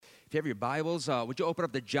If you have your Bibles, would you open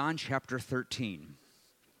up to John chapter 13?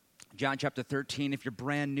 John chapter 13, if you're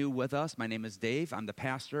brand new with us, my name is Dave. I'm the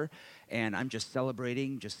pastor, and I'm just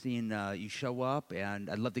celebrating, just seeing you show up, and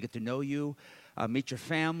I'd love to get to know you, meet your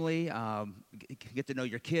family, get to know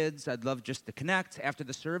your kids. I'd love just to connect after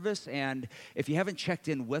the service, and if you haven't checked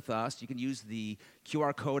in with us, you can use the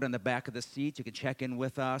QR code on the back of the seat. You can check in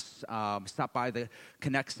with us, stop by the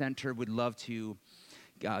Connect Center. We'd love to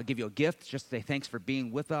give you a gift, just say thanks for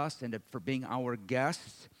being with us and for being our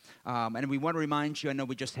guests. And we want to remind you, I know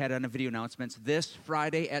we just had on a video announcements, this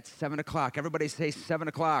Friday at 7 o'clock. Everybody say 7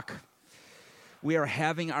 o'clock. We are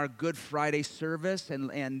having our Good Friday service,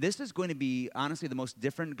 and this is going to be, honestly, the most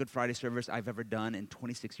different Good Friday service I've ever done in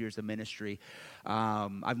 26 years of ministry.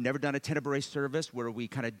 I've never done a Tenebrae service where we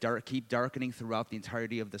kind of keep darkening throughout the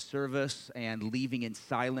entirety of the service and leaving in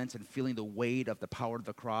silence and feeling the weight of the power of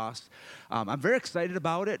the cross. I'm very excited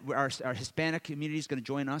about it. Our Hispanic community is going to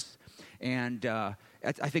join us, and I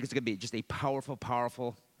think it's going to be just a powerful,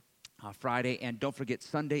 powerful Friday, and don't forget,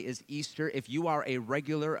 Sunday is Easter. If you are a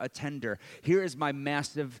regular attender,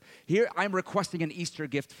 I'm requesting an Easter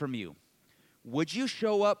gift from you. Would you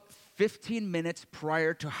show up 15 minutes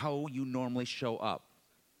prior to how you normally show up?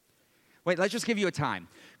 Wait, let's just give you a time.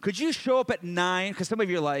 Could you show up at 9? Because some of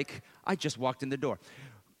you are like, I just walked in the door.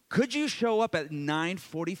 Could you show up at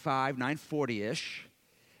 9:45, 9:40-ish?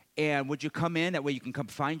 And would you come in? That way you can come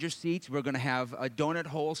find your seats. We're going to have donut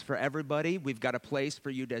holes for everybody. We've got a place for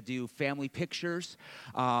you to do family pictures.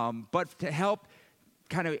 But to help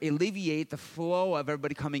kind of alleviate the flow of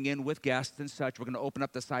everybody coming in with guests and such, we're going to open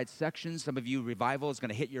up the side sections. Some of you, revival is going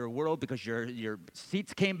to hit your world because your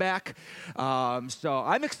seats came back. So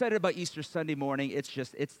I'm excited about Easter Sunday morning. It's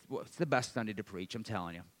the best Sunday to preach, I'm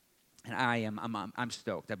telling you. And I'm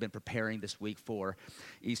stoked. I've been preparing this week for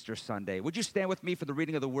Easter Sunday. Would you stand with me for the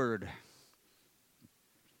reading of the Word?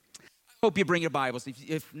 I hope you bring your Bibles.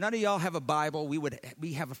 If none of y'all have a Bible,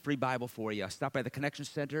 we have a free Bible for you. Stop by the Connection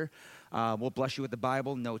Center. We'll bless you with the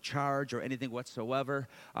Bible, no charge or anything whatsoever.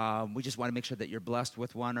 We just want to make sure that you're blessed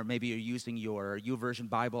with one, or maybe you're using your YouVersion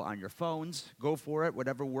Bible on your phones. Go for it.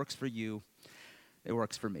 Whatever works for you, it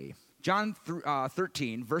works for me. John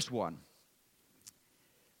 13, verse 1.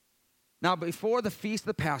 Now, before the feast of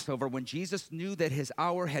the Passover, when Jesus knew that his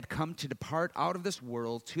hour had come to depart out of this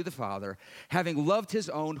world to the Father, having loved his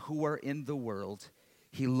own who were in the world,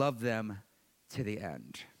 he loved them to the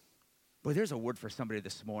end. Boy, there's a word for somebody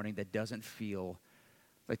this morning that doesn't feel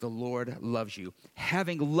like the Lord loves you.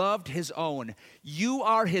 Having loved his own, you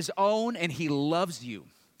are his own, and he loves you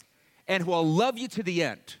and will love you to the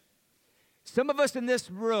end. Some of us in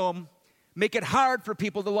this room make it hard for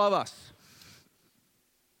people to love us.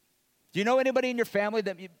 Do you know anybody in your family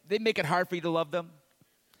that they make it hard for you to love them?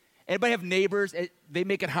 Anybody have neighbors, they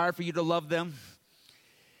make it hard for you to love them?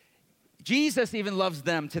 Jesus even loves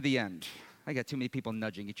them to the end. I got too many people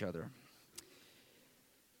nudging each other.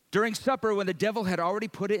 During supper, when the devil had already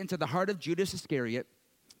put it into the heart of Judas Iscariot,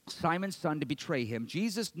 Simon's son, to betray him,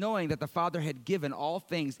 Jesus, knowing that the Father had given all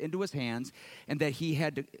things into his hands and that he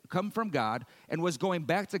had come from God and was going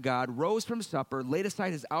back to God, rose from supper, laid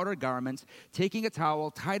aside his outer garments, taking a towel,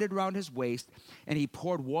 tied it around his waist, and he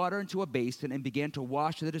poured water into a basin and began to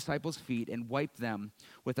wash the disciples' feet and wipe them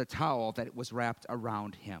with a towel that was wrapped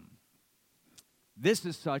around him. This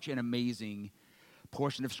is such an amazing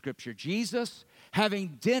portion of Scripture. Jesus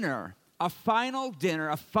having dinner, a final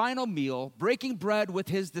meal, breaking bread with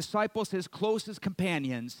his disciples, his closest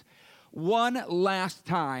companions, one last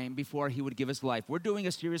time before he would give his life. We're doing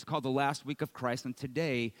a series called The Last Week of Christ, and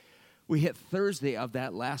today we hit Thursday of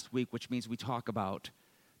that last week, which means we talk about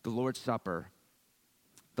the Lord's Supper,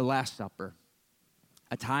 the Last Supper,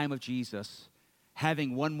 a time of Jesus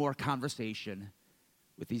having one more conversation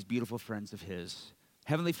with these beautiful friends of his.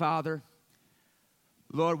 Heavenly Father,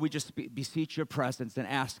 Lord, we just beseech your presence and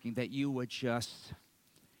asking that you would just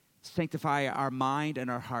sanctify our mind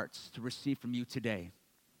and our hearts to receive from you today.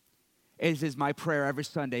 It is my prayer every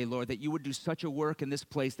Sunday, Lord, that you would do such a work in this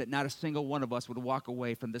place that not a single one of us would walk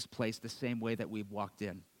away from this place the same way that we've walked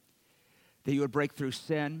in. That you would break through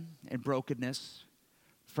sin and brokenness,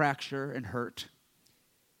 fracture and hurt.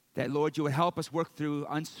 That, Lord, you would help us work through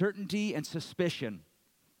uncertainty and suspicion,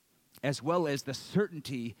 as well as the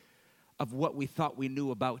certainty of what we thought we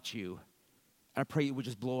knew about you. I pray you would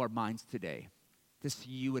just blow our minds today to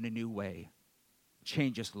see you in a new way.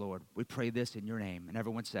 Change us, Lord. We pray this in your name. And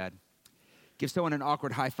everyone said, give someone an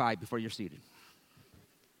awkward high five before you're seated.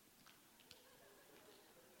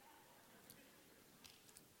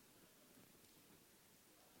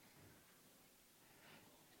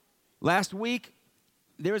 Last week,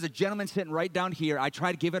 there was a gentleman sitting right down here. I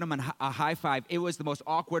tried giving him a high five. It was the most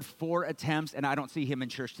awkward 4 attempts, and I don't see him in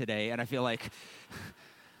church today, and I feel like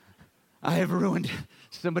I have ruined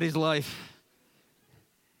somebody's life.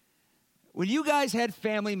 When you guys had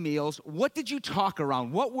family meals, what did you talk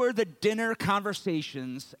around? What were the dinner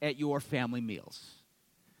conversations at your family meals?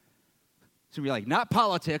 So you're like, not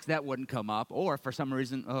politics, that wouldn't come up. Or for some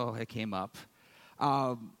reason, it came up.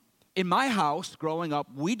 In my house, growing up,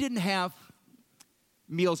 we didn't have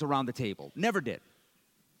meals around the table. Never did.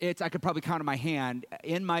 I could probably count on my hand,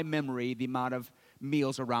 in my memory, the amount of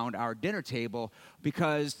meals around our dinner table.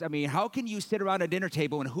 Because, I mean, how can you sit around a dinner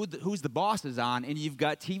table and who's the boss is on and you've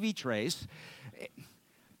got TV trays?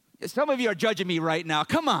 Some of you are judging me right now.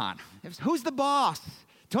 Come on. Who's the boss?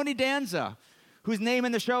 Tony Danza, whose name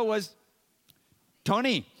in the show was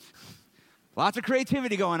Tony. Lots of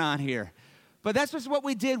creativity going on here. But that's just what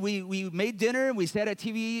we did. We made dinner, and we sat at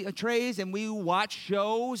TV trays, and we watched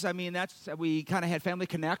shows. I mean, we kind of had family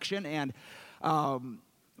connection, and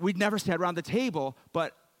we'd never sat around the table.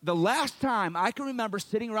 But the last time I can remember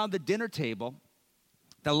sitting around the dinner table,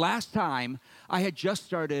 the last time I had just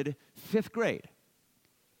started 5th grade.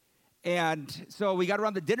 And so we got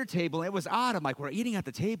around the dinner table, and it was odd. I'm like, we're eating at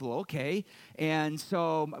the table, okay. And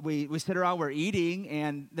so we sit around, we're eating,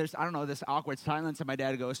 and there's, this awkward silence, and my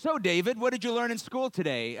dad goes, so, David, what did you learn in school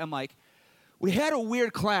today? I'm like, we had a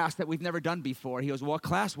weird class that we've never done before. He goes, what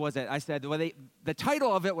class was it? I said, well, the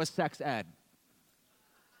title of it was sex ed.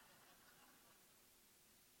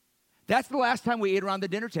 That's the last time we ate around the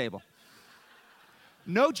dinner table.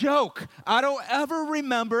 No joke. I don't ever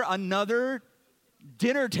remember another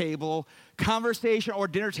dinner table conversation or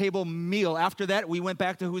dinner table meal. After that, we went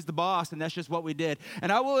back to who's the boss, and that's just what we did.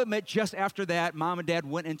 And I will admit, just after that, Mom and Dad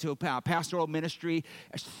went into a pastoral ministry.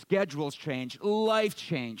 Schedules changed. Life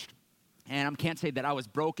changed. And I can't say that I was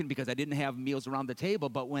broken because I didn't have meals around the table,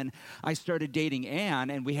 but when I started dating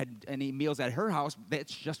Ann and we had any meals at her house,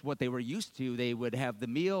 that's just what they were used to. They would have the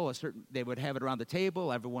meal, they would have it around the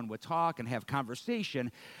table, everyone would talk and have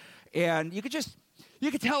conversation. And you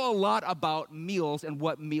could tell a lot about meals and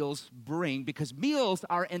what meals bring, because meals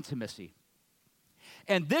are intimacy.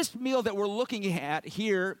 And this meal that we're looking at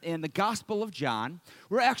here in the Gospel of John,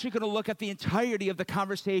 we're actually going to look at the entirety of the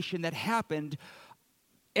conversation that happened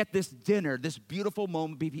at this dinner, this beautiful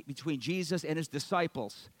moment between Jesus and his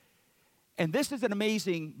disciples. And this is an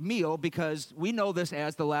amazing meal because we know this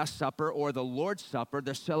as the Last Supper or the Lord's Supper.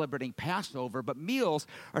 They're celebrating Passover, but meals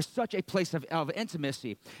are such a place of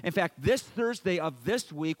intimacy. In fact, this Thursday of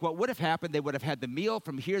this week, what would have happened, they would have had the meal.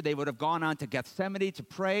 From here, they would have gone on to Gethsemane to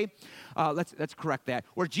pray. Let's correct that.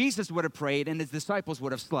 Where Jesus would have prayed and his disciples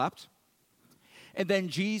would have slept. And then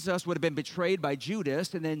Jesus would have been betrayed by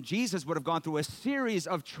Judas, and then Jesus would have gone through a series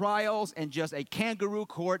of trials and just a kangaroo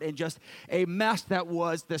court and just a mess that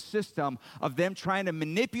was the system of them trying to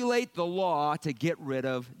manipulate the law to get rid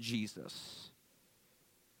of Jesus.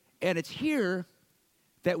 And it's here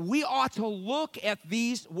that we ought to look at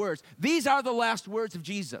these words. These are the last words of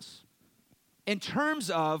Jesus in terms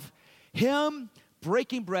of him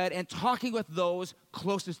breaking bread and talking with those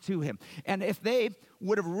closest to him. And if they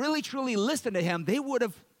would have really, truly listened to him, they would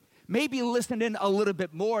have maybe listened in a little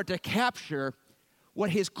bit more to capture what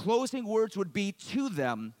his closing words would be to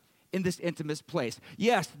them in this intimate place.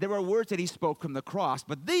 Yes, there were words that he spoke from the cross,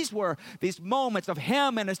 but these were these moments of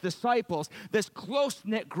him and his disciples, this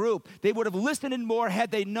close-knit group. They would have listened in more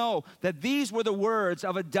had they known that these were the words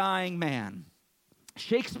of a dying man.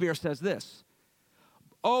 Shakespeare says this,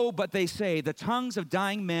 "Oh, but they say, the tongues of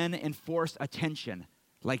dying men enforce attention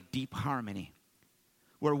like deep harmony.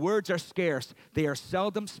 Where words are scarce, they are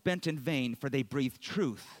seldom spent in vain, for they breathe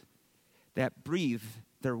truth that breathe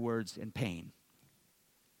their words in pain."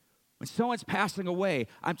 When someone's passing away,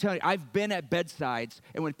 I'm telling you, I've been at bedsides,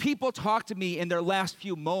 and when people talk to me in their last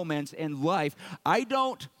few moments in life, I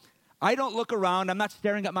don't look around. I'm not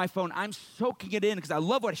staring at my phone. I'm soaking it in because I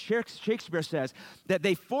love what Shakespeare says, that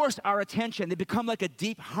they force our attention. They become like a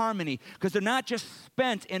deep harmony because they're not just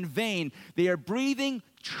spent in vain. They are breathing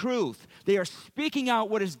truth. They are speaking out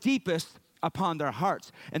what is deepest upon their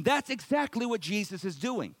hearts. And that's exactly what Jesus is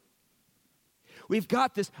doing. We've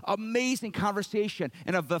got this amazing conversation.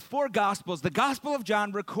 And of the 4 Gospels, the Gospel of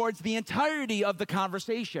John records the entirety of the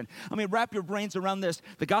conversation. I mean, wrap your brains around this.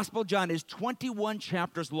 The Gospel of John is 21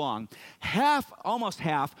 chapters long. Almost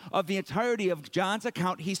half of the entirety of John's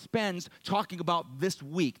account he spends talking about this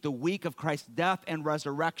week, the week of Christ's death and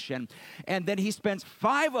resurrection. And then he spends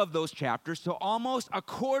 5 of those chapters, so almost a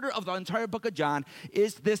quarter of the entire book of John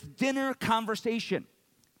is this dinner conversation.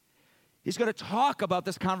 He's going to talk about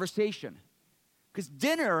this conversation. Because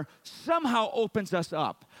dinner somehow opens us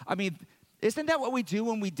up. I mean, Isn't that what we do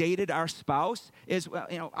when we dated our spouse?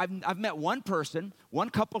 I've met one person, one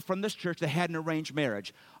couple from this church that had an arranged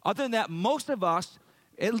marriage. Other than that, most of us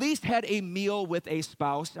at least had a meal with a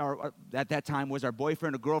spouse, or at that time was our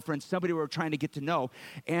boyfriend or girlfriend, somebody we were trying to get to know.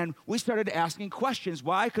 And we started asking questions.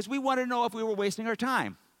 Why? Because we wanted to know if we were wasting our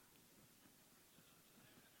time.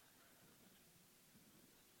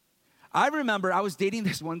 I remember I was dating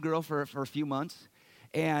this one girl for a few months,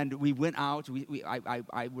 and we went out.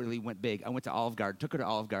 I really went big. I went to Olive Garden, took her to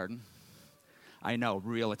Olive Garden. I know,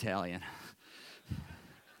 real Italian.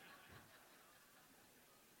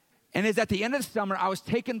 And it's at the end of the summer, I was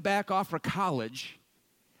taken back off for college.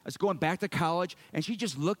 I was going back to college, and she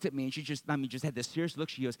just looked at me, and she just had this serious look.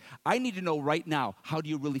 She goes, I need to know right now, how do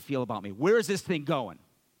you really feel about me? Where is this thing going?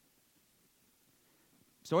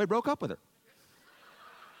 So I broke up with her.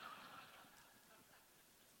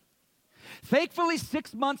 Thankfully,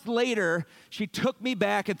 6 months later, she took me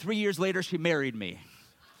back, and 3 years later, she married me.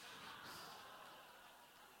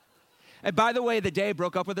 And by the way, the day I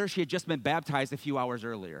broke up with her, she had just been baptized a few hours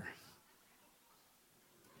earlier.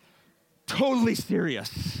 Totally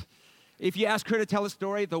serious. If you ask her to tell a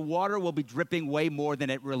story, the water will be dripping way more than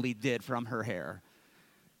it really did from her hair.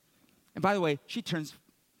 And by the way, she turns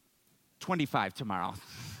 25 tomorrow.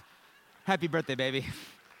 Happy birthday, baby.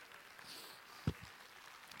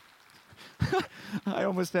 I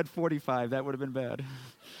almost said 45. That would have been bad.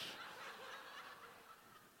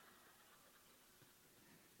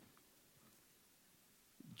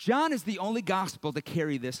 John is the only gospel to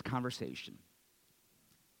carry this conversation.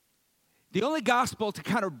 The only gospel to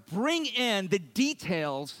kind of bring in the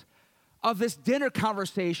details of this dinner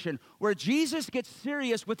conversation where Jesus gets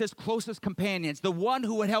serious with his closest companions, the one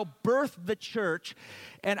who would help birth the church.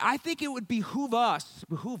 And I think it would behoove us,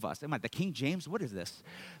 am I the King James? What is this?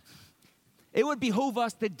 It would behoove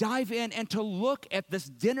us to dive in and to look at this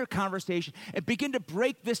dinner conversation and begin to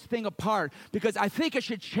break this thing apart, because I think it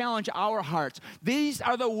should challenge our hearts. These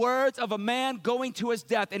are the words of a man going to his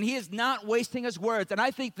death, and he is not wasting his words. And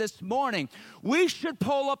I think this morning we should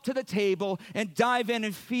pull up to the table and dive in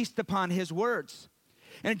and feast upon his words.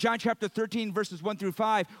 And in John chapter 13, verses 1 through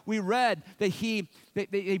 5, we read that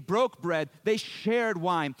they broke bread, they shared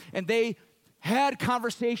wine, and they had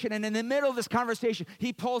conversation, and in the middle of this conversation,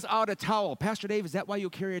 he pulls out a towel. Pastor Dave, is that why you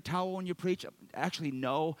carry a towel when you preach? Actually,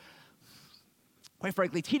 no. Quite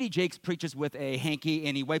frankly, T.D. Jakes preaches with a hanky,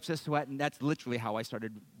 and he wipes his sweat, and that's literally how I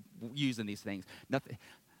started using these things. I'm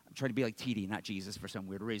trying to be like T.D., not Jesus, for some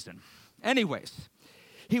weird reason. Anyways,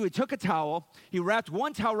 he took a towel, he wrapped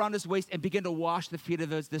one towel around his waist, and began to wash the feet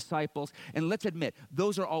of his disciples. And let's admit,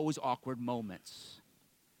 those are always awkward moments.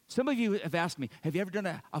 Some of you have asked me, have you ever done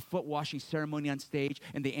a foot washing ceremony on stage?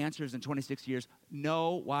 And the answer is in 26 years,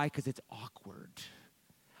 no. Why? Because it's awkward.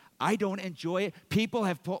 I don't enjoy it. People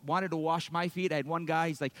have wanted to wash my feet. I had one guy,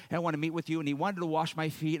 he's like, hey, I want to meet with you. And he wanted to wash my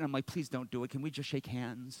feet. And I'm like, please don't do it. Can we just shake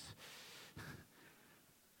hands?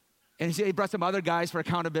 And he brought some other guys for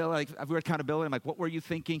accountability. Like, we were accountability. I'm like, what were you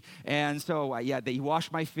thinking? And so, they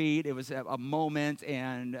washed my feet. It was a moment,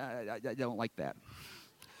 and I don't like that.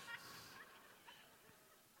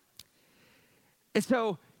 And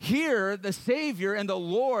so here, the Savior and the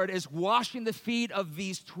Lord is washing the feet of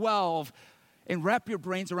these 12. And wrap your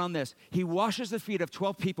brains around this. He washes the feet of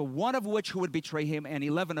 12 people, one of which who would betray him, and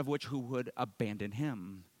 11 of which who would abandon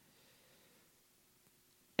him.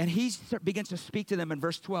 And he begins to speak to them in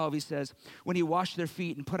verse 12. He says, when he washed their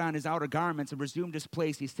feet and put on his outer garments and resumed his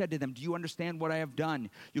place, he said to them, do you understand what I have done?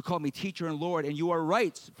 You call me teacher and Lord, and you are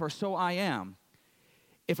right, for so I am.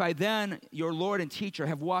 If I then, your Lord and teacher,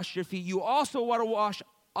 have washed your feet, you also want to wash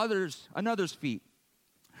another's feet.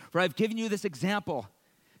 For I've given you this example,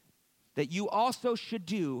 that you also should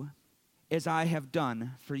do as I have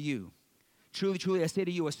done for you. Truly, truly, I say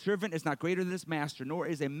to you, a servant is not greater than his master, nor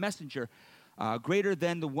is a messenger greater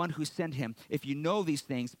than the one who sent him. If you know these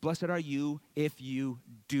things, blessed are you if you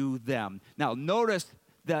do them. Now, notice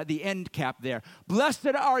the end cap there.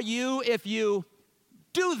 Blessed are you if you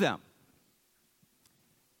do them.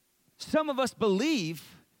 Some of us believe,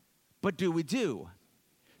 but do we do?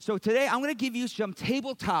 So today I'm going to give you some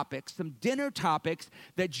table topics, some dinner topics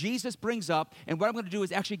that Jesus brings up. And what I'm going to do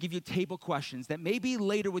is actually give you table questions that maybe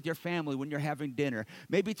later with your family when you're having dinner,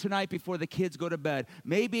 maybe tonight before the kids go to bed,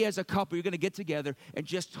 maybe as a couple you're going to get together and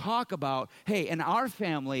just talk about, hey, in our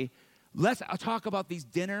family, let's talk about these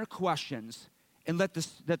dinner questions and let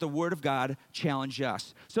the Word of God challenge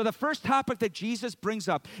us. So the first topic that Jesus brings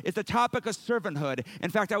up is the topic of servanthood. In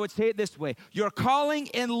fact, I would say it this way. Your calling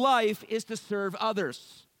in life is to serve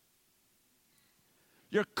others.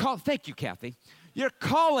 Thank you, Kathy. Your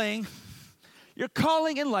calling Your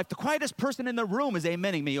calling in life, the quietest person in the room is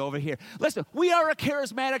amening me over here. Listen, we are a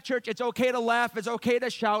charismatic church. It's okay to laugh. It's okay to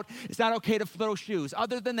shout. It's not okay to throw shoes.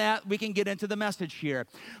 Other than that, we can get into the message here.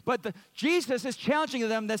 But Jesus is challenging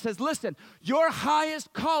them that says, listen, your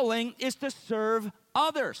highest calling is to serve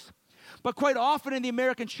others. But quite often in the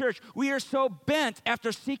American church, we are so bent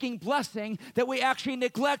after seeking blessing that we actually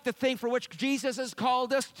neglect the thing for which Jesus has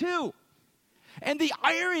called us to. And the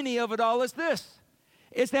irony of it all is this,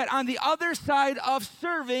 is that on the other side of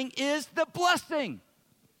serving is the blessing.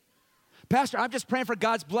 Pastor, I'm just praying for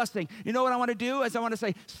God's blessing. You know what I want to do is I want to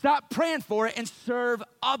say, stop praying for it and serve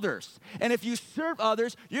others. And if you serve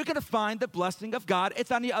others, you're going to find the blessing of God.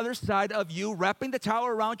 It's on the other side of you wrapping the towel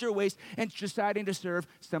around your waist and deciding to serve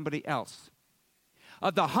somebody else.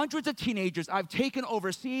 Of the hundreds of teenagers I've taken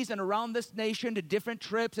overseas and around this nation to different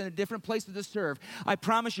trips and to different places to serve, I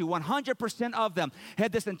promise you 100% of them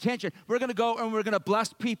had this intention. We're going to go and we're going to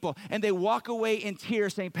bless people. And they walk away in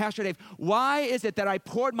tears saying, Pastor Dave, why is it that I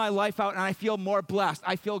poured my life out and I feel more blessed?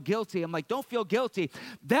 I feel guilty. I'm like, don't feel guilty.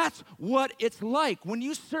 That's what it's like. When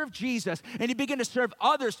you serve Jesus and you begin to serve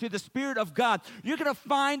others through the Spirit of God, you're going to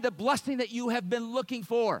find the blessing that you have been looking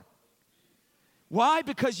for. Why?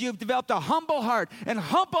 Because you've developed a humble heart, and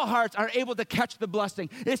humble hearts are able to catch the blessing.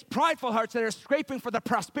 It's prideful hearts that are scraping for the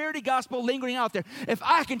prosperity gospel lingering out there. If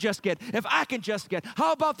I can just get,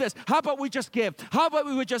 how about this? How about we just give? How about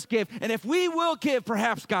we would just give? And if we will give,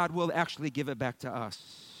 perhaps God will actually give it back to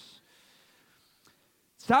us.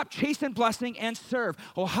 Stop chasing blessing and serve.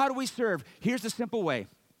 Well, how do we serve? Here's the simple way.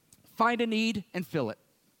 Find a need and fill it.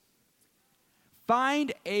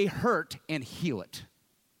 Find a hurt and heal it.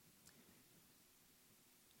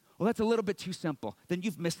 Well, that's a little bit too simple. Then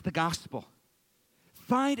you've missed the gospel.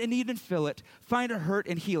 Find a need and fill it. Find a hurt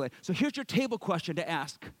and heal it. So here's your table question to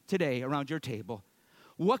ask today around your table.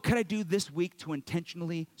 What could I do this week to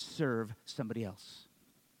intentionally serve somebody else?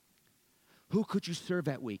 Who could you serve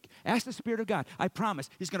that week? Ask the Spirit of God. I promise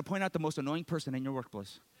He's going to point out the most annoying person in your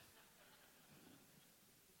workplace.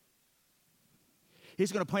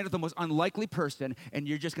 He's going to point out the most unlikely person, and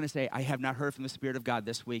you're just going to say, I have not heard from the Spirit of God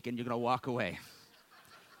this week, and you're going to walk away.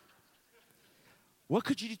 What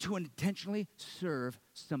could you do to intentionally serve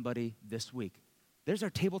somebody this week? There's our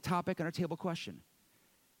table topic and our table question.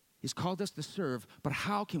 He's called us to serve, but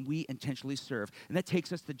how can we intentionally serve? And that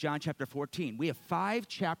takes us to John chapter 14. We have 5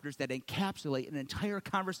 chapters that encapsulate an entire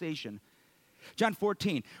conversation. John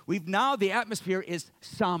 14. The atmosphere is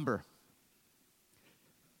somber.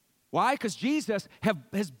 Why? Because Jesus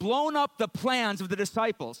has blown up the plans of the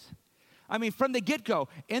disciples. I mean, from the get-go,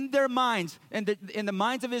 in their minds, in the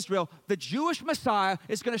minds of Israel, the Jewish Messiah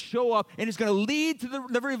is going to show up and is going to lead to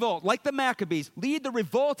the revolt, like the Maccabees, lead the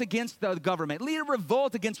revolt against the government, lead a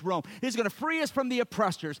revolt against Rome. He's going to free us from the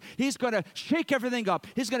oppressors. He's going to shake everything up.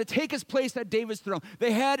 He's going to take his place at David's throne.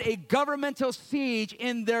 They had a governmental siege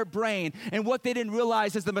in their brain, and what they didn't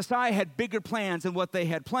realize is the Messiah had bigger plans than what they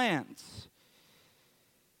had planned.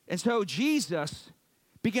 And so Jesus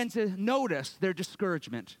began to notice their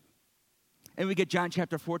discouragement. And we get John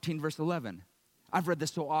chapter 14, verse 11. I've read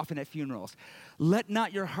this so often at funerals. Let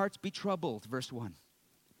not your hearts be troubled, verse 1.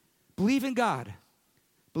 Believe in God.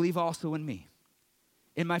 Believe also in me.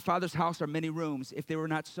 In my Father's house are many rooms. If they were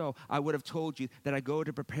not so, I would have told you that I go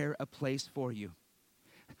to prepare a place for you.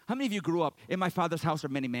 How many of you grew up, in my Father's house are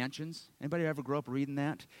many mansions? Anybody ever grow up reading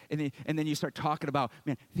that? And then you start talking about,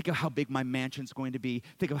 man, think of how big my mansion's going to be.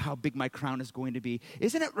 Think of how big my crown is going to be.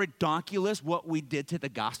 Isn't it ridiculous what we did to the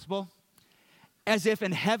gospel? As if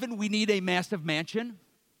in heaven we need a massive mansion.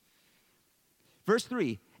 Verse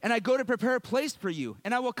 3, and I go to prepare a place for you,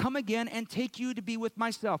 and I will come again and take you to be with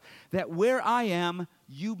myself, that where I am,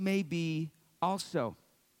 you may be also.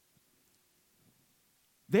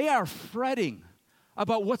 They are fretting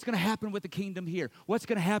about what's going to happen with the kingdom here, what's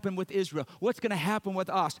going to happen with Israel, what's going to happen with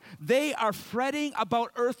us. They are fretting about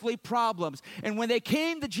earthly problems. And when they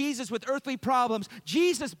came to Jesus with earthly problems,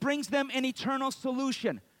 Jesus brings them an eternal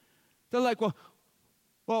solution. They're like,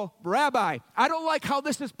 well, Rabbi, I don't like how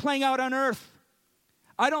this is playing out on earth.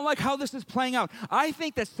 I don't like how this is playing out. I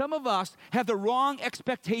think that some of us have the wrong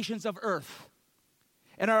expectations of earth.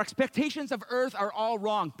 And our expectations of earth are all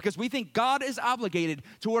wrong because we think God is obligated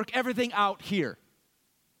to work everything out here.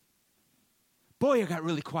 Boy, it got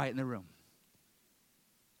really quiet in the room.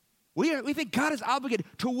 We think God is obligated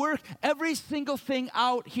to work every single thing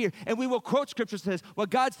out here. And we will quote scripture says, well,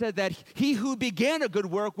 God said that he who began a good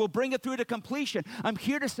work will bring it through to completion. I'm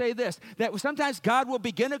here to say this, that sometimes God will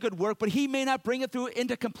begin a good work, but he may not bring it through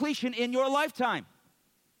into completion in your lifetime.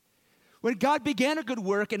 When God began a good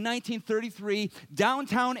work in 1933,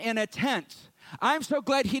 downtown in a tent, I'm so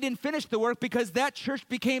glad he didn't finish the work because that church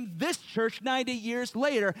became this church 90 years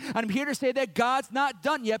later. And I'm here to say that God's not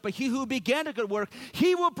done yet, but he who began a good work,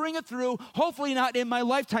 he will bring it through, hopefully not in my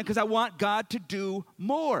lifetime because I want God to do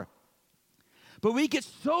more. But we get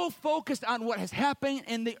so focused on what has happened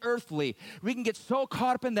in the earthly. We can get so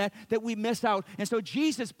caught up in that we miss out. And so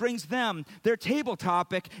Jesus brings them their table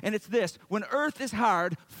topic, and it's this: when earth is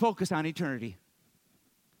hard, focus on eternity.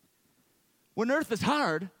 When earth is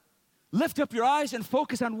hard, lift up your eyes and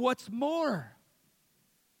focus on what's more.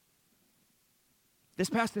 This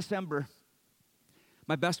past December,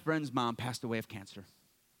 my best friend's mom passed away of cancer.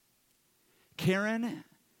 Karen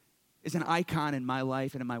is an icon in my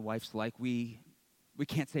life and in my wife's life. We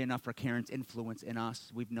can't say enough for Karen's influence in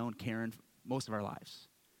us. We've known Karen most of our lives,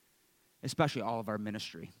 especially all of our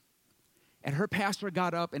ministry. And her pastor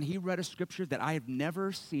got up and he read a scripture that I have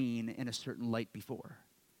never seen in a certain light before.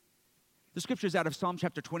 The scripture is out of Psalm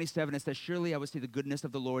chapter 27. It says, surely I will see the goodness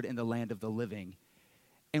of the Lord in the land of the living.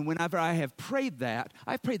 And whenever I have prayed that,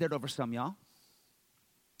 I've prayed that over some of y'all.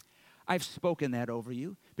 I've spoken that over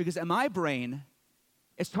you because in my brain,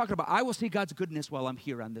 it's talking about I will see God's goodness while I'm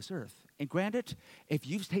here on this earth. And granted, if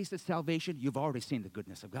you've tasted salvation, you've already seen the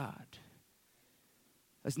goodness of God.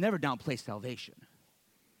 Let's never downplay salvation.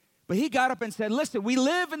 But he got up and said, listen, we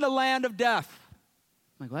live in the land of death.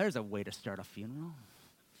 I'm like, well, there's a way to start a funeral.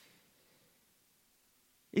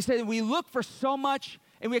 He said, we look for so much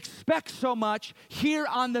and we expect so much here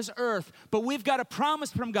on this earth, but we've got a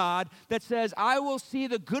promise from God that says, I will see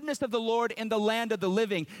the goodness of the Lord in the land of the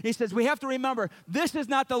living. He says, we have to remember, this is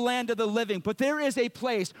not the land of the living, but there is a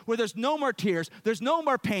place where there's no more tears, there's no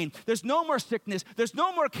more pain, there's no more sickness, there's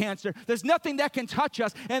no more cancer, there's nothing that can touch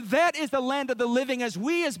us, and that is the land of the living. As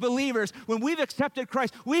we as believers, when we've accepted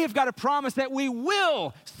Christ, we have got a promise that we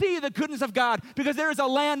will see the goodness of God because there is a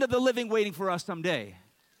land of the living waiting for us someday.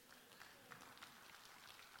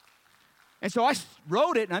 And so I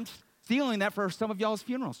wrote it, and I'm stealing that for some of y'all's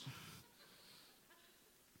funerals.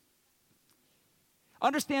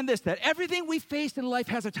 Understand this, that everything we face in life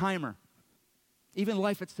has a timer. Even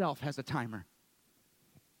life itself has a timer.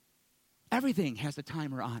 Everything has a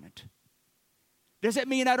timer on it. Does it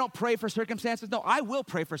mean I don't pray for circumstances? No, I will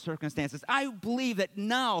pray for circumstances. I believe that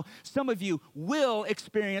now some of you will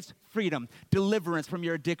experience freedom, deliverance from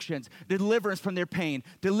your addictions, deliverance from their pain,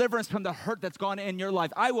 deliverance from the hurt that's gone in your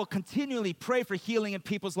life. I will continually pray for healing in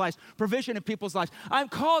people's lives, provision in people's lives. I'm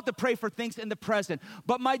called to pray for things in the present,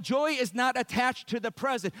 but my joy is not attached to the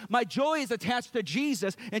present. My joy is attached to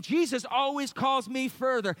Jesus, and Jesus always calls me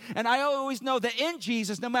further. And I always know that in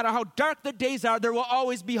Jesus, no matter how dark the days are, there will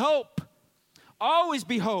always be hope. Always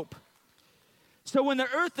be hope. So when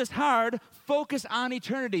the earth is hard, focus on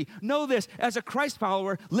eternity. Know this, as a Christ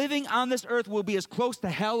follower, living on this earth will be as close to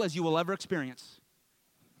hell as you will ever experience.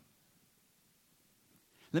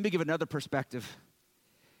 Let me give another perspective.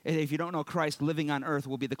 If you don't know Christ, living on earth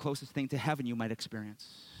will be the closest thing to heaven you might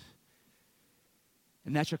experience.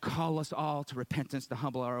 And that should call us all to repentance, to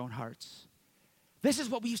humble our own hearts. This is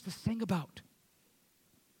what we used to sing about.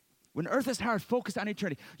 When earth is hard, focus on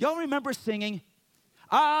eternity. Y'all remember singing,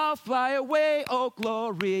 I'll fly away, oh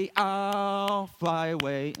glory, I'll fly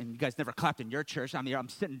away. And you guys never clapped in your church. I'm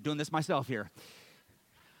sitting doing this myself here.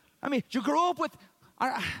 I mean, you grew up with,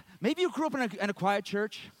 maybe you grew up in a quiet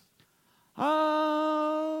church.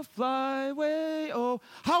 I'll fly away, oh.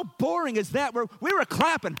 How boring is that? We were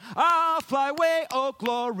clapping, I'll fly away, oh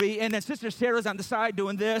glory. And then Sister Sarah's on the side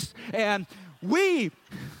doing this. And I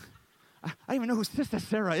don't even know who Sister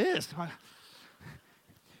Sarah is.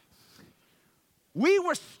 We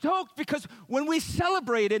were stoked because when we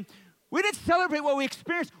celebrated, we didn't celebrate what we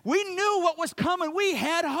experienced. We knew what was coming. We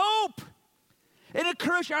had hope. It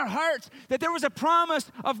encouraged our hearts that there was a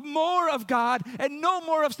promise of more of God and no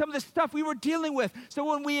more of some of the stuff we were dealing with. So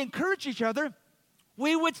when we encouraged each other,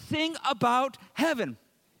 we would sing about heaven.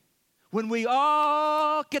 When we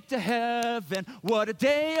all get to heaven, what a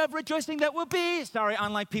day of rejoicing that will be. Sorry,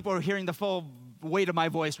 online people are hearing the full weight of my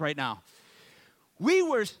voice right now. We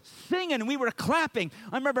were singing and we were clapping.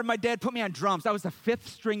 I remember my dad put me on drums. I was the 5th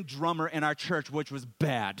string drummer in our church, which was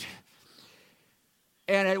bad.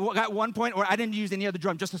 And at one point where I didn't use any other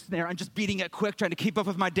drum, just a snare. I'm just beating it quick, trying to keep up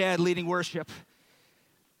with my dad leading worship.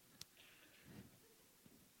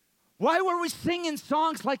 Why were we singing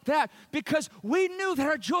songs like that? Because we knew that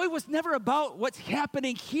our joy was never about what's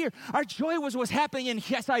happening here. Our joy was what's happening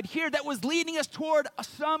inside here that was leading us toward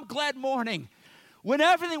some glad morning when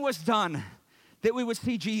everything was done, that we would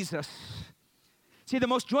see Jesus. See, the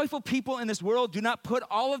most joyful people in this world do not put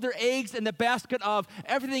all of their eggs in the basket of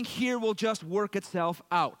everything here will just work itself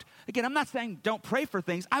out. Again, I'm not saying don't pray for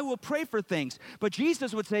things. I will pray for things. But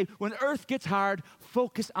Jesus would say, when earth gets hard,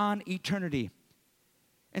 focus on eternity.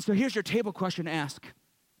 And so here's your table question to ask.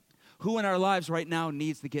 Who in our lives right now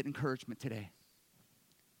needs to get encouragement today?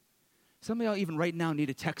 Some of y'all even right now need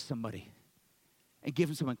to text somebody and give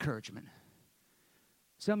them some encouragement.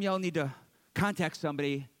 Some of y'all need to contact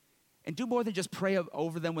somebody and do more than just pray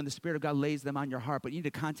over them when the Spirit of God lays them on your heart, but you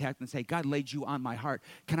need to contact them and say, God laid you on my heart.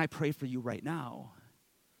 Can I pray for you right now?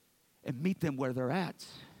 And meet them where they're at.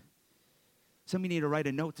 Some of you need to write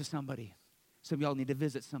a note to somebody. Some of y'all need to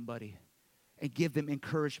visit somebody and give them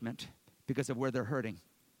encouragement because of where they're hurting.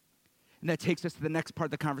 And that takes us to the next part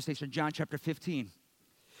of the conversation, John chapter 15.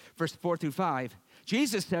 Verse 4 through 5,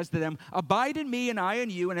 Jesus says to them, abide in me and I in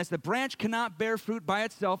you, and as the branch cannot bear fruit by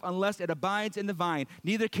itself unless it abides in the vine,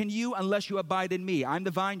 neither can you unless you abide in me. I'm the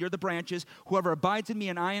vine, you're the branches. Whoever abides in me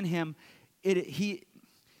and I in him, he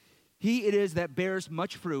it is that bears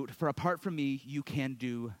much fruit, for apart from me you can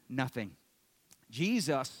do nothing.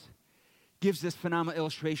 Jesus gives this phenomenal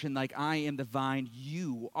illustration like I am the vine,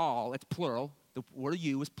 you all, it's plural. The word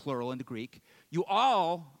you is plural in the Greek. You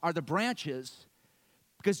all are the branches.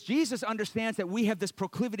 Because Jesus understands that we have this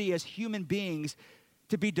proclivity as human beings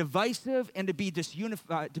to be divisive and to be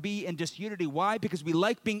in disunity. Why? Because we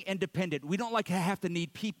like being independent. We don't like to have to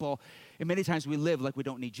need people. And many times we live like we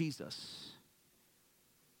don't need Jesus.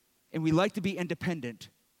 And we like to be independent.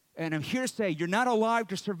 And I'm here to say, you're not alive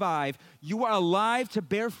to survive. You are alive to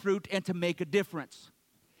bear fruit and to make a difference.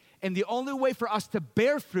 And the only way for us to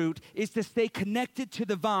bear fruit is to stay connected to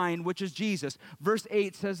the vine, which is Jesus. Verse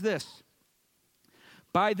 8 says this.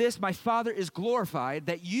 By this my Father is glorified,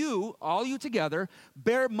 that you, all you together,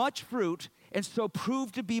 bear much fruit, and so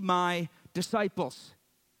prove to be my disciples.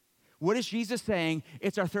 What is Jesus saying?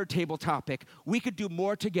 It's our third table topic. We could do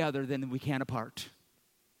more together than we can apart.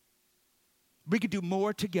 We could do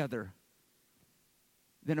more together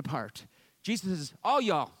than apart. Jesus says, all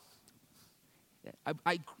y'all.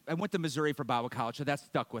 I went to Missouri for Bible college, so that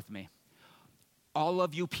stuck with me. All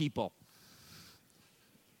of you people.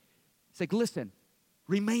 It's like, listen.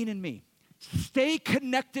 Remain in me. Stay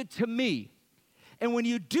connected to me. And when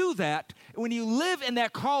you do that, when you live in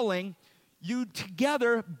that calling, you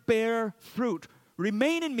together bear fruit.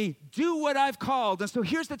 Remain in me. Do what I've called. And so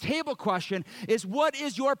here's the table question is, what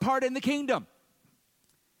is your part in the kingdom?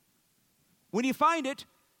 When you find it,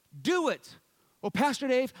 do it. Well, Pastor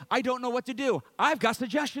Dave, I don't know what to do. I've got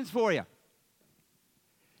suggestions for you.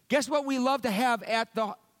 Guess what we love to have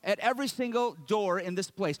at every single door in this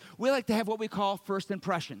place? We like to have what we call first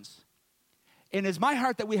impressions. And it's my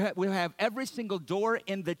heart that we have every single door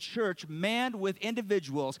in the church manned with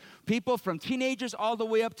individuals, people from teenagers all the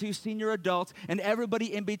way up to senior adults and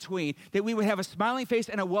everybody in between, that we would have a smiling face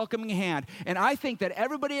and a welcoming hand. And I think that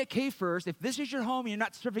everybody at K-First, if this is your home and you're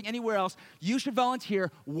not serving anywhere else, you should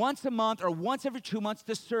volunteer once a month or once every 2 months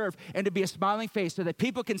to serve and to be a smiling face so that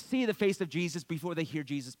people can see the face of Jesus before they hear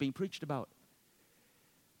Jesus being preached about.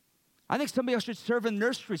 I think some of you should serve in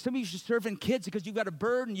nursery. Some of you should serve in kids because you've got a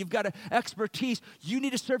burden, you've got an expertise. You need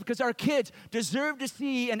to serve because our kids deserve to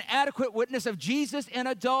see an adequate witness of Jesus in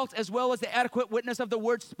adults as well as the adequate witness of the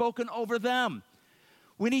word spoken over them.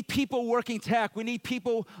 We need people working tech. We need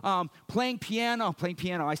people playing piano.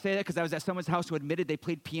 I say that because I was at someone's house who admitted they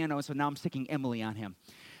played piano, and so now I'm sticking Emily on him.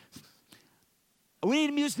 We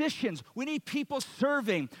need musicians. We need people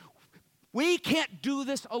serving. We can't do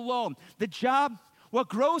this alone. What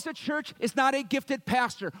grows a church is not a gifted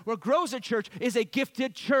pastor. What grows a church is a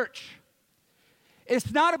gifted church.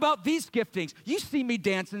 It's not about these giftings. You see me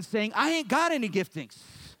dancing saying, I ain't got any giftings.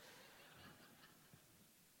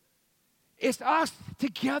 It's us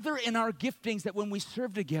together in our giftings that when we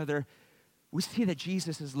serve together, we see that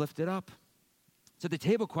Jesus is lifted up. So the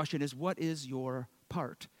table question is, what is your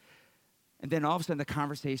part? And then all of a sudden the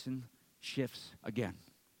conversation shifts again.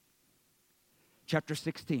 Chapter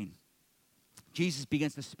 16. Jesus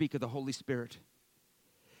begins to speak of the Holy Spirit.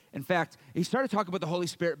 In fact, he started talking about the Holy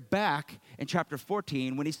Spirit back in chapter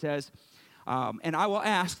 14 when he says, and I will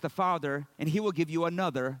ask the Father, and he will give you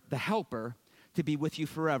another, the Helper, to be with you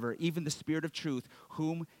forever, even the Spirit of truth,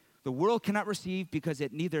 whom the world cannot receive because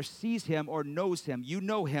it neither sees him or knows him. You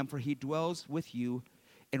know him, for he dwells with you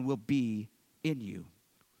and will be in you.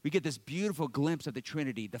 We get this beautiful glimpse of the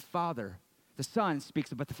Trinity. The Father, the Son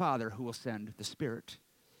speaks about the Father who will send the Spirit.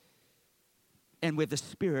 And with the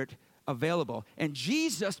Spirit available. And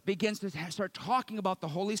Jesus begins to start talking about the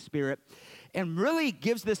Holy Spirit and really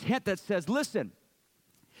gives this hint that says, listen,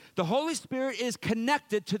 the Holy Spirit is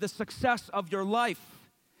connected to the success of your life.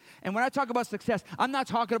 And when I talk about success, I'm not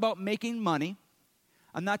talking about making money.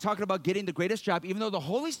 I'm not talking about getting the greatest job, even though the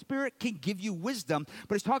Holy Spirit can give you wisdom,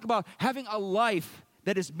 but it's talking about having a life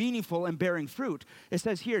that is meaningful and bearing fruit. It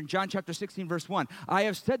says here in John chapter 16, verse 1, I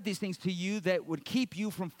have said these things to you that would keep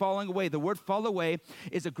you from falling away. The word fall away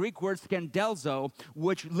is a Greek word, skandelzo,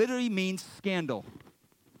 which literally means scandal.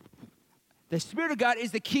 The Spirit of God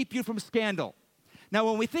is to keep you from scandal. Now,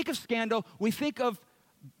 when we think of scandal, we think of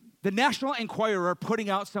the National Enquirer putting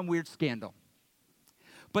out some weird scandal.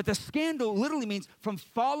 But the scandal literally means from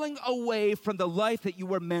falling away from the life that you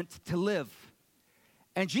were meant to live.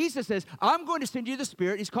 And Jesus says, I'm going to send you the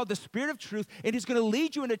Spirit. He's called the Spirit of truth, and he's going to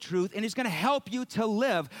lead you into truth, and he's going to help you to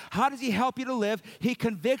live. How does he help you to live? He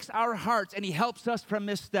convicts our hearts, and he helps us from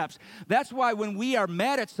missteps. That's why when we are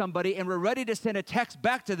mad at somebody and we're ready to send a text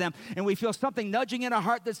back to them, and we feel something nudging in our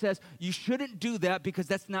heart that says, you shouldn't do that because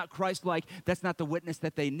that's not Christ-like, that's not the witness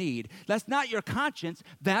that they need. That's not your conscience,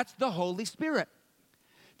 that's the Holy Spirit.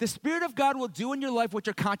 The Spirit of God will do in your life what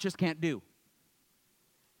your conscience can't do.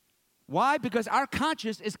 Why? Because our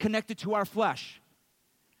conscience is connected to our flesh.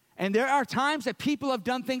 And there are times that people have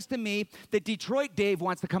done things to me that Detroit Dave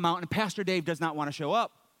wants to come out and Pastor Dave does not want to show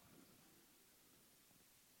up.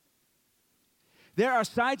 There are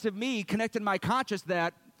sides of me connected to my conscience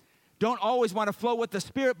that don't always want to flow with the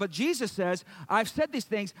Spirit, but Jesus says, I've said these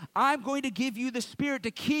things, I'm going to give you the Spirit to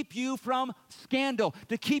keep you from scandal,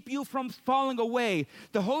 to keep you from falling away.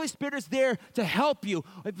 The Holy Spirit is there to help you.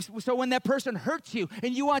 So when that person hurts you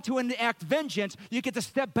and you want to enact vengeance, you get to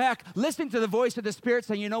step back, listen to the voice of the Spirit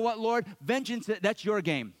saying, you know what, Lord, vengeance, that's your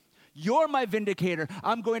game. You're my vindicator.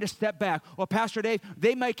 I'm going to step back. Well, Pastor Dave,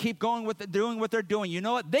 they might keep going with doing what they're doing. You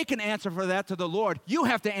know what? They can answer for that to the Lord. You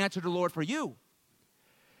have to answer to the Lord for you.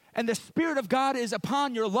 And the Spirit of God is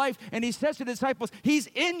upon your life, and he says to the disciples, he's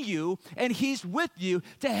in you, and he's with you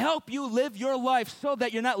to help you live your life so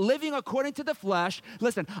that you're not living according to the flesh.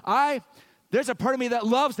 Listen, there's a part of me that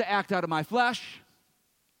loves to act out of my flesh,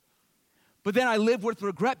 but then I live with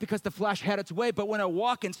regret because the flesh had its way. But when I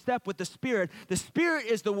walk in step with the Spirit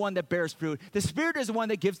is the one that bears fruit. The Spirit is the one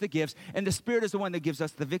that gives the gifts, and the Spirit is the one that gives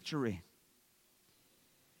us the victory.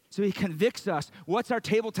 So he convicts us. What's our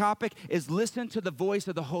table topic? Is listen to the voice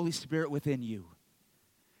of the Holy Spirit within you.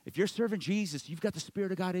 If you're serving Jesus, you've got the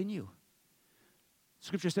Spirit of God in you.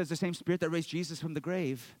 Scripture says the same Spirit that raised Jesus from the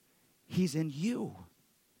grave, he's in you.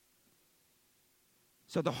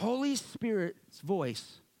 So the Holy Spirit's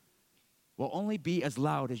voice will only be as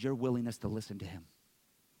loud as your willingness to listen to him.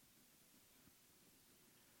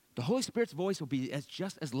 The Holy Spirit's voice will be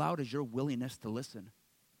just as loud as your willingness to listen.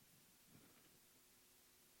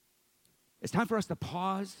 It's time for us to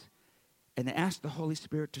pause and to ask the Holy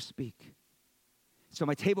Spirit to speak. So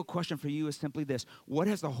my table question for you is simply this. What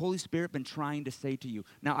has the Holy Spirit been trying to say to you?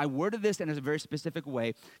 Now, I worded this in a very specific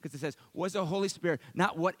way because it says, what's the Holy Spirit?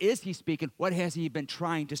 Not what is he speaking, what has he been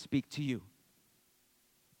trying to speak to you?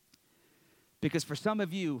 Because for some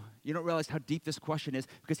of you, you don't realize how deep this question is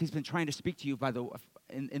because he's been trying to speak to you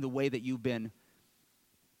in the way that you've been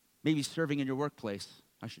maybe serving in your workplace.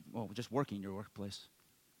 Just working in your workplace.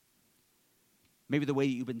 Maybe the way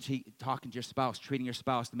you've been talking to your spouse, treating your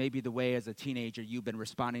spouse. Maybe the way as a teenager you've been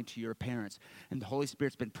responding to your parents. And the Holy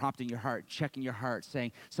Spirit's been prompting your heart, checking your heart,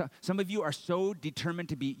 saying, so, some of you are so determined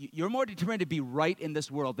to be, you're more determined to be right in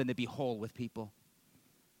this world than to be whole with people.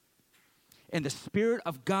 And the Spirit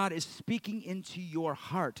of God is speaking into your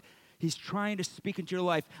heart. He's trying to speak into your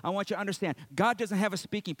life. I want you to understand, God doesn't have a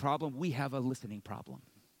speaking problem. We have a listening problem.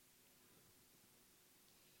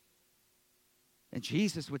 And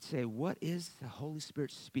Jesus would say, what is the Holy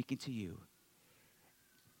Spirit speaking to you?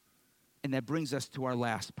 And that brings us to our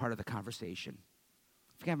last part of the conversation.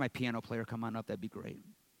 If you can have my piano player come on up, that'd be great.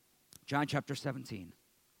 John chapter 17.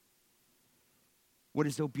 What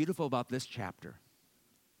is so beautiful about this chapter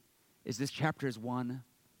is this chapter is one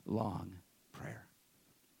long prayer.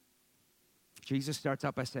 Jesus starts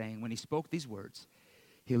out by saying, when he spoke these words,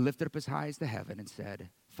 he lifted up his eyes to heaven and said,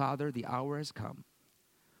 Father, the hour has come.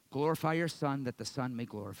 Glorify your Son, that the Son may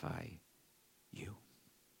glorify you.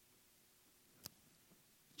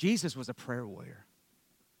 Jesus was a prayer warrior.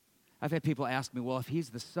 I've had people ask me, well, if he's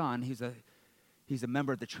the Son, he's a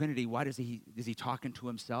member of the Trinity, why is he talking to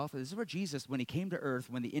himself? This is where Jesus, when he came to earth,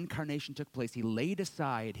 when the incarnation took place, he laid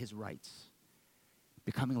aside his rights,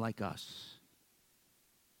 becoming like us.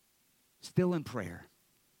 Still in prayer,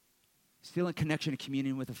 still in connection and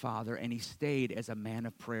communion with the Father, and he stayed as a man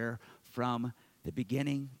of prayer from the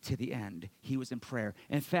beginning to the end. He was in prayer.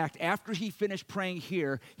 In fact, after he finished praying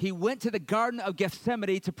here, he went to the Garden of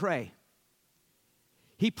Gethsemane to pray.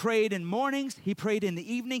 He prayed in mornings. He prayed in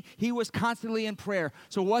the evening. He was constantly in prayer.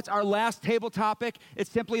 So what's our last table topic?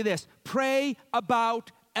 It's simply this: pray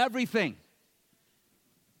about everything.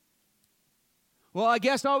 Well, I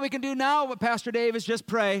guess all we can do now, Pastor Dave, is just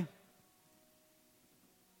pray.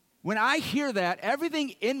 When I hear that,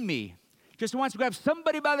 everything in me just wants to grab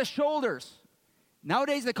somebody by the shoulders.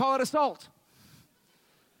 Nowadays, they call it assault.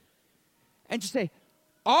 And just say,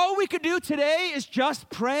 all we could do today is just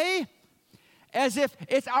pray, as if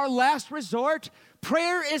it's our last resort.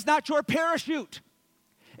 Prayer is not your parachute.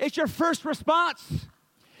 It's your first response.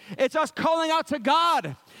 It's us calling out to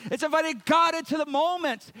God. It's inviting God into the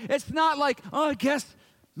moment. It's not like, oh, I guess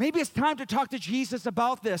maybe it's time to talk to Jesus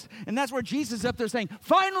about this. And that's where Jesus is up there saying,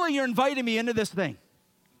 finally, you're inviting me into this thing.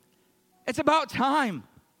 It's about time.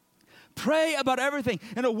 Pray about everything.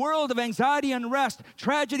 In a world of anxiety, unrest,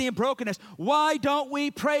 tragedy, and brokenness, why don't we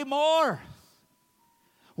pray more?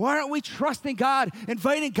 Why aren't we trusting God,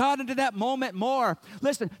 inviting God into that moment more?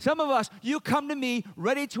 Listen, some of us, you come to me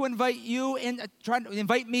ready to invite you in, trying to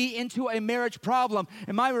invite me into a marriage problem.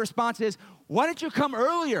 And my response is, why didn't you come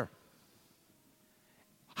earlier?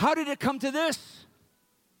 How did it come to this?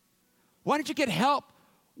 Why didn't you get help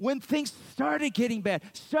when things started getting bad,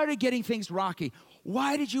 started getting things rocky?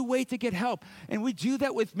 Why did you wait to get help? And we do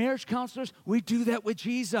that with marriage counselors. We do that with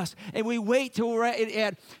Jesus. And we wait till we're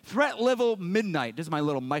at threat level midnight. This is my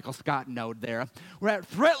little Michael Scott note there. We're at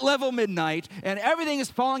threat level midnight, and everything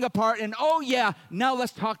is falling apart. And oh, yeah, now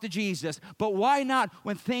let's talk to Jesus. But why not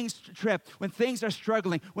when things trip, when things are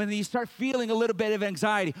struggling, when you start feeling a little bit of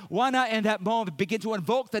anxiety? Why not in that moment begin to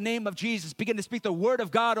invoke the name of Jesus, begin to speak the word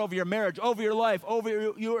of God over your marriage, over your life,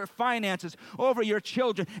 over your finances, over your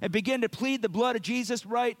children, and begin to plead the blood of Jesus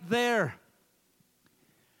right there.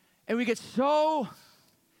 And we get so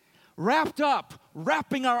wrapped up,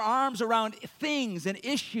 wrapping our arms around things and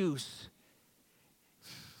issues,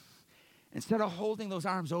 instead of holding those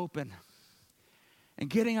arms open and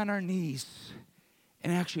getting on our knees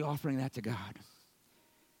and actually offering that to God.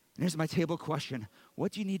 And here's my table question: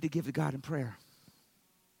 what do you need to give to God in prayer?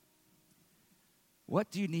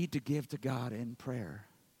 What do you need to give to God in prayer?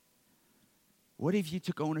 What if you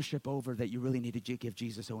took ownership over that you really needed to give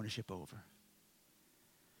Jesus ownership over?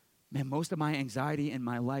 Man, most of my anxiety in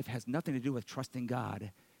my life has nothing to do with trusting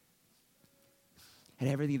God. It had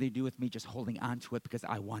everything to do with me just holding on to it because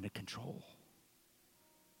I wanted control.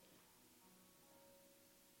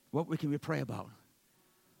 What can we pray about?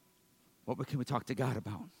 What can we talk to God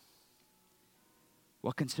about?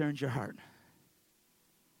 What concerns your heart?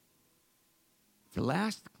 The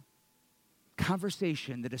last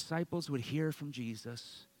conversation the disciples would hear from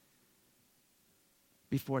Jesus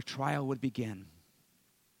before trial would begin,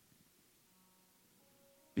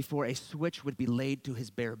 before a switch would be laid to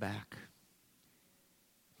his bare back,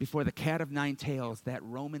 before the cat of nine tails, that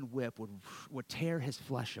Roman whip, would tear his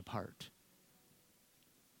flesh apart,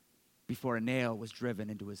 before a nail was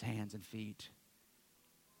driven into his hands and feet.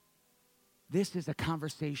 This is a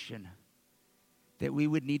conversation that we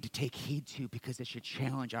would need to take heed to, because it should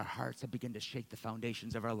challenge our hearts and begin to shake the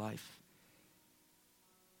foundations of our life.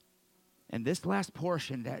 And this last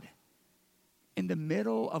portion, that in the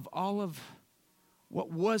middle of all of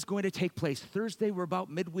what was going to take place, Thursday we're about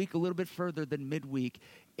midweek, a little bit further than midweek.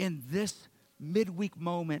 In this midweek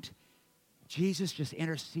moment, Jesus just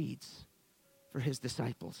intercedes for his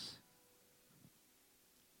disciples.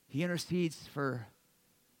 He intercedes for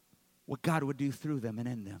what God would do through them and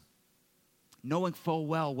in them, knowing full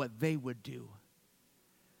well what they would do.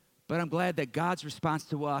 But I'm glad that God's response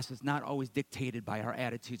to us is not always dictated by our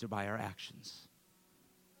attitudes or by our actions.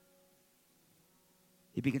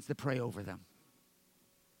 He begins to pray over them.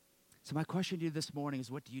 So my question to you this morning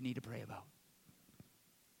is, what do you need to pray about?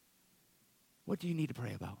 What do you need to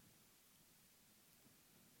pray about?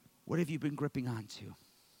 What have you been gripping onto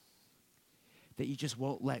that you just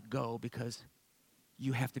won't let go because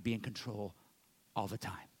you have to be in control all the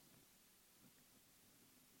time?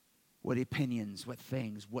 What opinions, what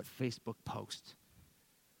things, what Facebook post,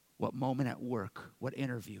 what moment at work, what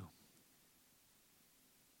interview,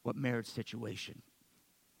 what marriage situation,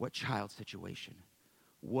 what child situation?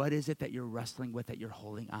 What is it that you're wrestling with, that you're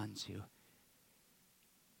holding on to?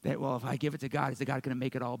 That, well, if I give it to God, is the God going to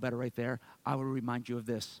make it all better right there? I will remind you of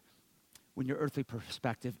this. When your earthly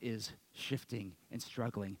perspective is shifting and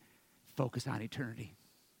struggling, focus on eternity.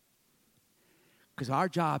 Because our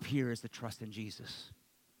job here is to trust in Jesus.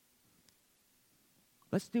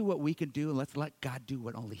 Let's do what we can do, and let's let God do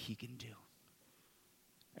what only he can do.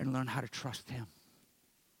 And learn how to trust him.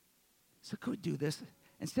 So could we do this?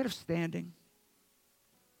 Instead of standing,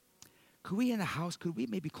 could we in the house, could we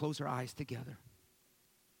maybe close our eyes together?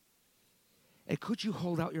 And could you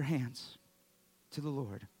hold out your hands to the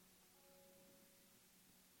Lord?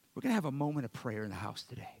 We're going to have a moment of prayer in the house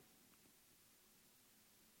today.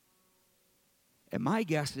 And my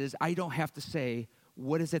guess is I don't have to say,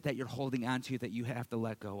 what is it that you're holding on to that you have to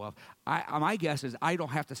let go of? My guess is I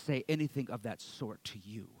don't have to say anything of that sort to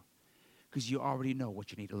you because you already know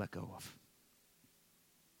what you need to let go of.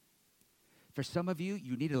 For some of you,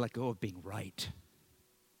 you need to let go of being right.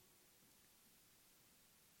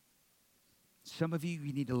 Some of you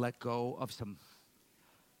need to let go of some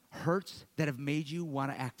hurts that have made you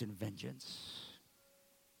want to act in vengeance.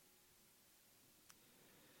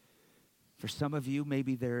 For some of you,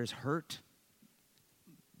 maybe there's hurt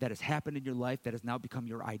that has happened in your life that has now become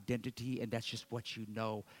your identity, and that's just what you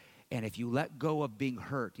know. And if you let go of being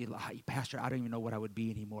hurt, you're like, Pastor, I don't even know what I would be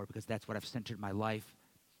anymore because that's what I've centered my life,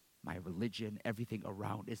 my religion, everything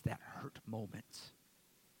around is that hurt moment.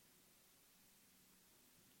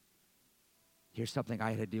 Here's something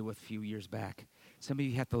I had to deal with a few years back. Some of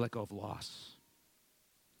you have to let go of loss.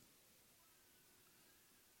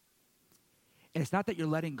 And it's not that you're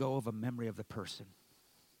letting go of a memory of the person.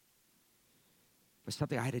 But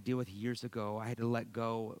something I had to deal with years ago. I had to let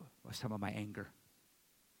go of some of my anger.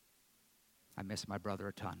 I miss my brother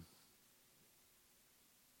a ton.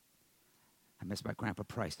 I miss my Grandpa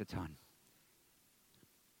Price a ton.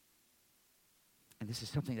 And this is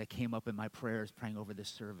something that came up in my prayers praying over this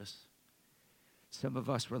service. Some of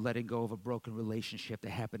us were letting go of a broken relationship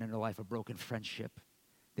that happened in our life, a broken friendship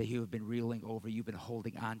that you have been reeling over, you've been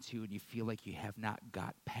holding on to, and you feel like you have not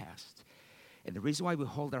got past. And the reason why we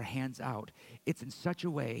hold our hands out, it's in such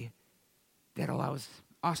a way that allows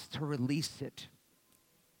us to release it.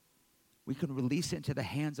 We can release it into the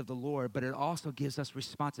hands of the Lord, but it also gives us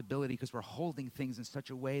responsibility because we're holding things in such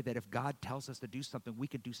a way that if God tells us to do something, we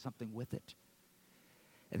can do something with it.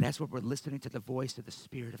 And that's what we're listening to the voice of the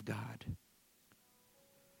Spirit of God.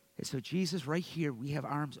 And so Jesus, right here, we have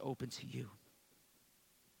arms open to you.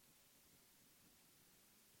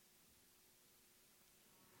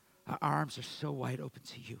 Our arms are so wide open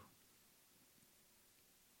to you.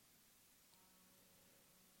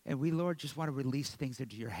 And we, Lord, just want to release things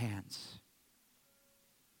into your hands.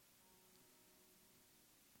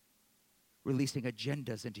 Releasing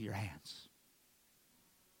agendas into your hands.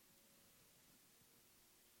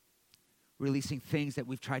 Releasing things that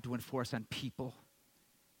we've tried to enforce on people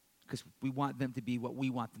because we want them to be what we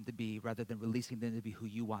want them to be rather than releasing them to be who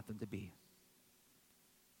you want them to be.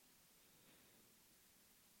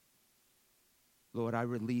 Lord, I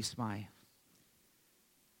release my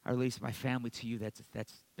family to you that's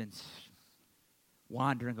been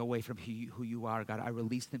wandering away from who you are, God. I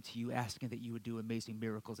release them to you, asking that you would do amazing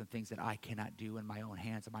miracles and things that I cannot do in my own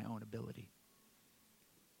hands and my own ability.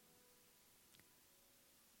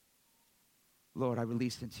 Lord, I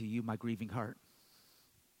release into you my grieving heart.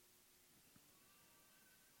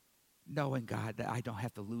 Knowing, God, that I don't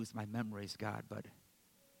have to lose my memories, God, but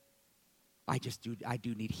I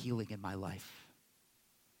do need healing in my life.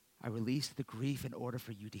 I release the grief in order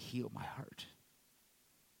for you to heal my heart.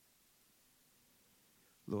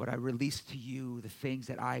 Lord, I release to you the things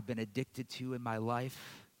that I've been addicted to in my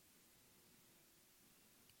life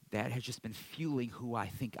that has just been fueling who I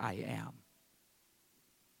think I am.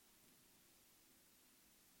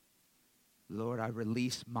 Lord, I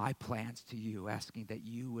release my plans to you, asking that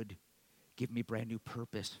you would give me brand new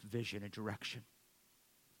purpose, vision, and direction.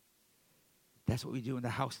 That's what we do in the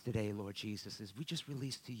house today, Lord Jesus, is we just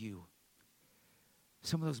release to you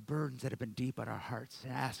some of those burdens that have been deep on our hearts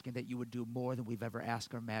and asking that you would do more than we've ever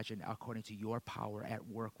asked or imagined according to your power at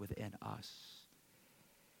work within us.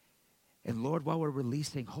 And Lord, while we're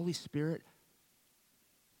releasing, Holy Spirit,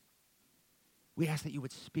 we ask that you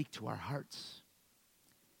would speak to our hearts.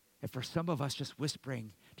 And for some of us, just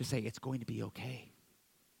whispering to say, it's going to be okay.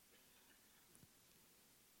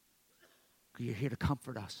 You're here to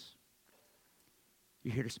comfort us.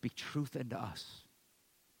 You're here to speak truth into us.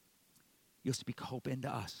 You'll speak hope into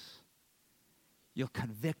us. You'll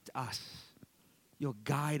convict us. You'll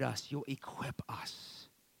guide us. You'll equip us.